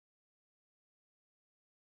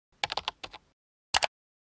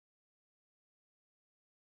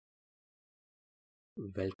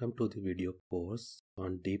Welcome to the video course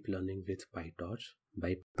on Deep Learning with PyTorch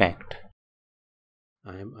by PACT.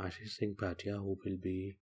 I am Ashish Singh Bhatia, who will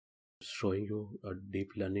be showing you deep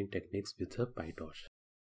learning techniques with a PyTorch.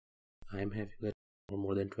 I am having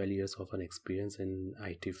more than 12 years of an experience in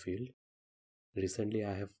IT field. Recently,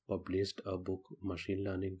 I have published a book, Machine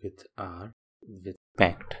Learning with R, with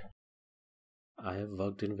PACT. I have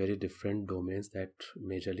worked in very different domains that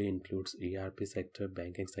majorly includes ERP sector,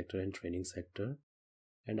 banking sector, and training sector.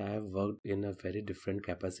 And I have worked in a very different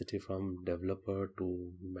capacity, from developer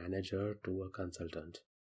to manager to a consultant.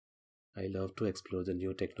 I love to explore the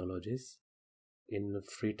new technologies. In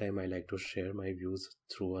free time, I like to share my views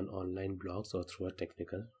through an online blogs or through a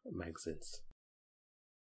technical magazines.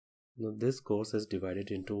 Now, this course is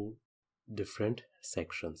divided into different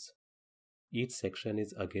sections. Each section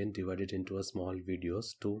is again divided into a small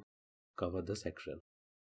videos to cover the section.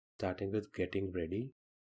 Starting with getting ready,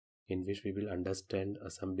 in which we will understand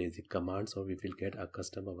some basic commands, or we will get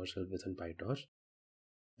accustomed ourselves within PyTorch.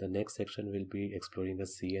 The next section will be exploring a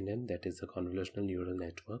CNN, that is a convolutional neural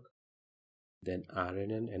network. Then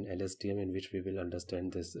RNN and LSTM, in which we will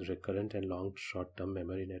understand this recurrent and long short-term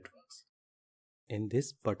memory networks. In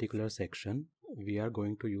this particular section, we are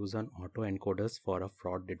going to use an autoencoders for a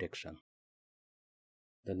fraud detection.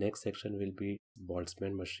 The next section will be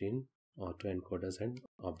Boltzmann machine, autoencoders and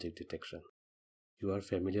object detection. You are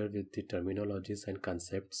familiar with the terminologies and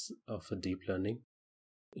concepts of deep learning.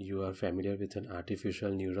 You are familiar with an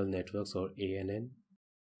artificial neural networks, or ANN.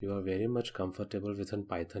 You are very much comfortable with an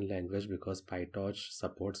Python language because PyTorch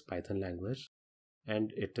supports Python language.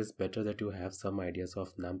 And it is better that you have some ideas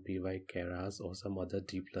of NumPy, Keras, or some other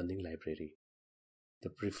deep learning library.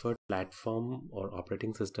 The preferred platform or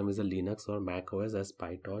operating system is a Linux or Mac OS, as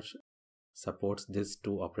PyTorch supports these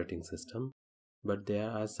two operating systems. But there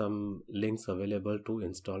are some links available to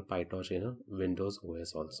install PyTorch in a Windows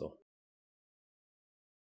OS also.